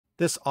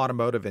This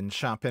automotive and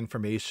shop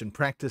information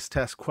practice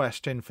test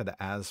question for the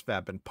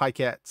ASVAB and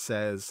PiCAT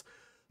says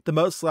the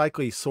most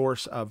likely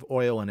source of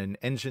oil in an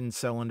engine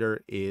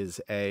cylinder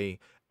is A.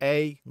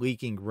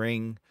 Leaking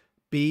ring,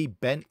 B.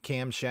 Bent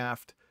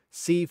camshaft,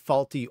 C.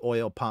 Faulty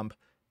oil pump,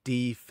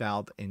 D.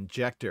 Fouled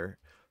injector.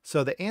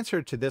 So the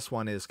answer to this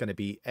one is going to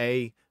be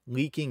A.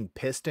 Leaking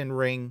piston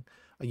ring.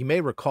 You may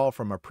recall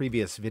from a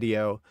previous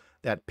video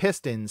that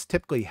pistons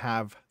typically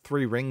have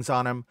three rings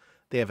on them.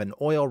 They have an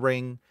oil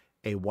ring,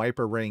 a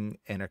wiper ring,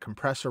 and a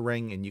compressor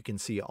ring, and you can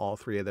see all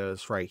three of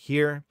those right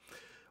here.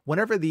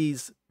 Whenever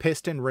these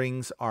piston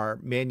rings are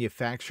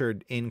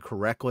manufactured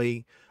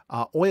incorrectly,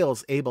 oil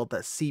is able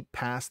to seep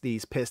past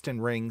these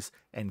piston rings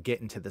and get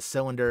into the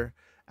cylinder.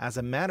 As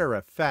a matter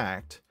of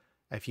fact,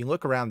 if you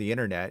look around the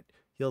internet,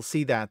 you'll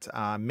see that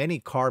many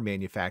car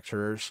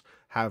manufacturers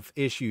have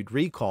issued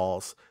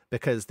recalls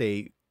because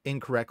they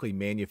incorrectly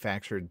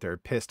manufactured their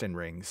piston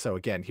rings. So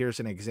again, here's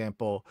an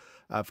example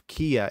of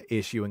Kia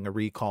issuing a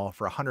recall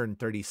for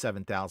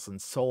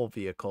 137,000 Soul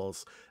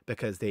vehicles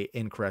because they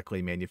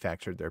incorrectly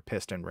manufactured their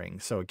piston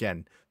rings. So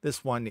again,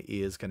 this one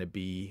is going to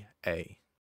be A.